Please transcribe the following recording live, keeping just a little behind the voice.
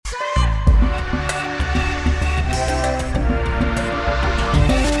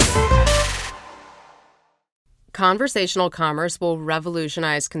Conversational commerce will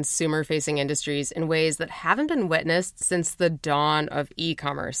revolutionize consumer-facing industries in ways that haven't been witnessed since the dawn of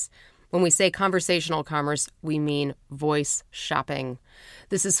e-commerce. When we say conversational commerce, we mean voice shopping.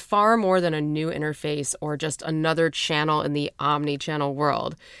 This is far more than a new interface or just another channel in the omni-channel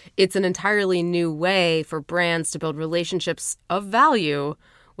world. It's an entirely new way for brands to build relationships of value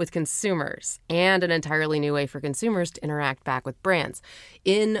with consumers, and an entirely new way for consumers to interact back with brands.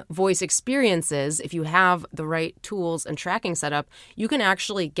 In voice experiences, if you have the right tools and tracking set up, you can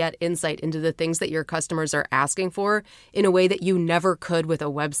actually get insight into the things that your customers are asking for in a way that you never could with a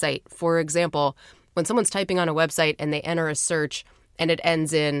website. For example, when someone's typing on a website and they enter a search and it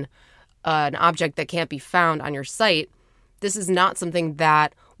ends in an object that can't be found on your site, this is not something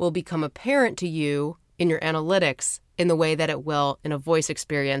that will become apparent to you in your analytics in the way that it will in a voice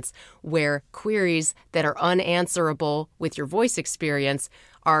experience, where queries that are unanswerable with your voice experience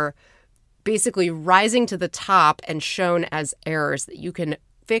are basically rising to the top and shown as errors that you can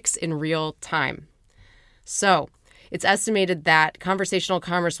fix in real time. So it's estimated that conversational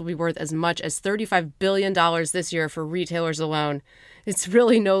commerce will be worth as much as $35 billion this year for retailers alone. It's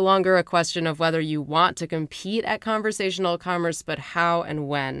really no longer a question of whether you want to compete at conversational commerce, but how and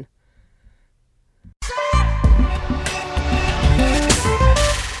when.